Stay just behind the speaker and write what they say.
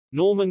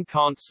Norman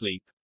can't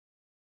sleep.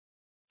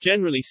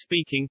 Generally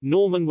speaking,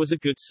 Norman was a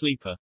good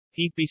sleeper.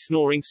 He'd be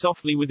snoring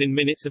softly within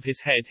minutes of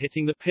his head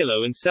hitting the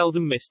pillow and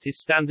seldom missed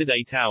his standard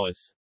 8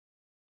 hours.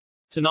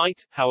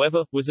 Tonight,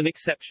 however, was an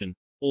exception.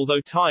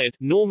 Although tired,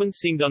 Norman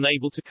seemed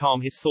unable to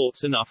calm his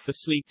thoughts enough for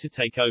sleep to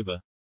take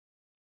over.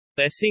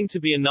 There seemed to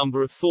be a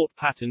number of thought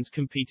patterns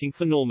competing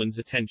for Norman's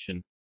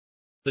attention.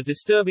 The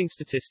disturbing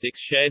statistics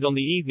shared on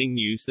the evening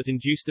news that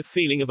induced a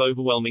feeling of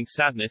overwhelming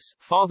sadness,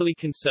 fatherly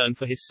concern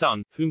for his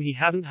son, whom he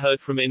hadn't heard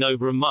from in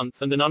over a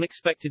month, and an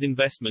unexpected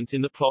investment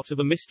in the plot of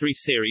a mystery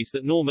series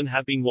that Norman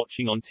had been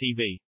watching on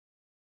TV.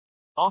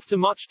 After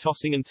much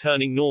tossing and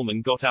turning,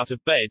 Norman got out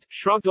of bed,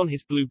 shrugged on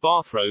his blue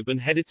bathrobe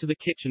and headed to the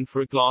kitchen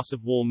for a glass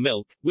of warm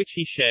milk, which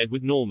he shared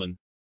with Norman.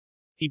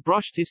 He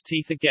brushed his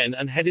teeth again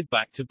and headed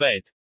back to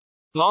bed.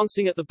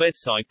 Glancing at the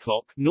bedside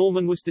clock,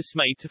 Norman was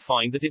dismayed to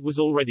find that it was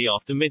already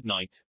after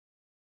midnight.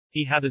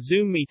 He had a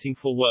Zoom meeting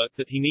for work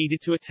that he needed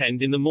to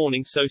attend in the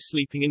morning, so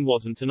sleeping in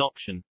wasn't an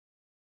option.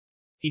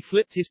 He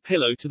flipped his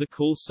pillow to the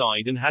cool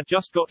side and had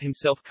just got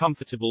himself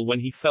comfortable when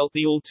he felt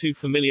the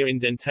all-too-familiar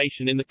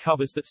indentation in the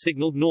covers that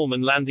signaled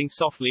Norman landing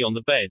softly on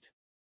the bed.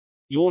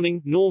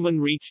 Yawning, Norman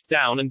reached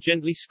down and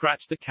gently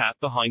scratched the cat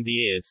behind the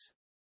ears.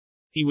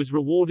 He was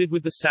rewarded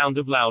with the sound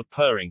of loud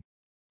purring.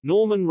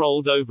 Norman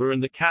rolled over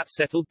and the cat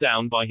settled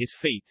down by his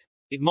feet.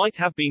 It might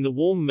have been the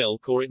warm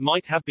milk or it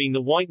might have been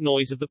the white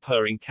noise of the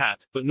purring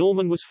cat, but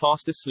Norman was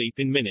fast asleep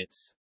in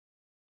minutes.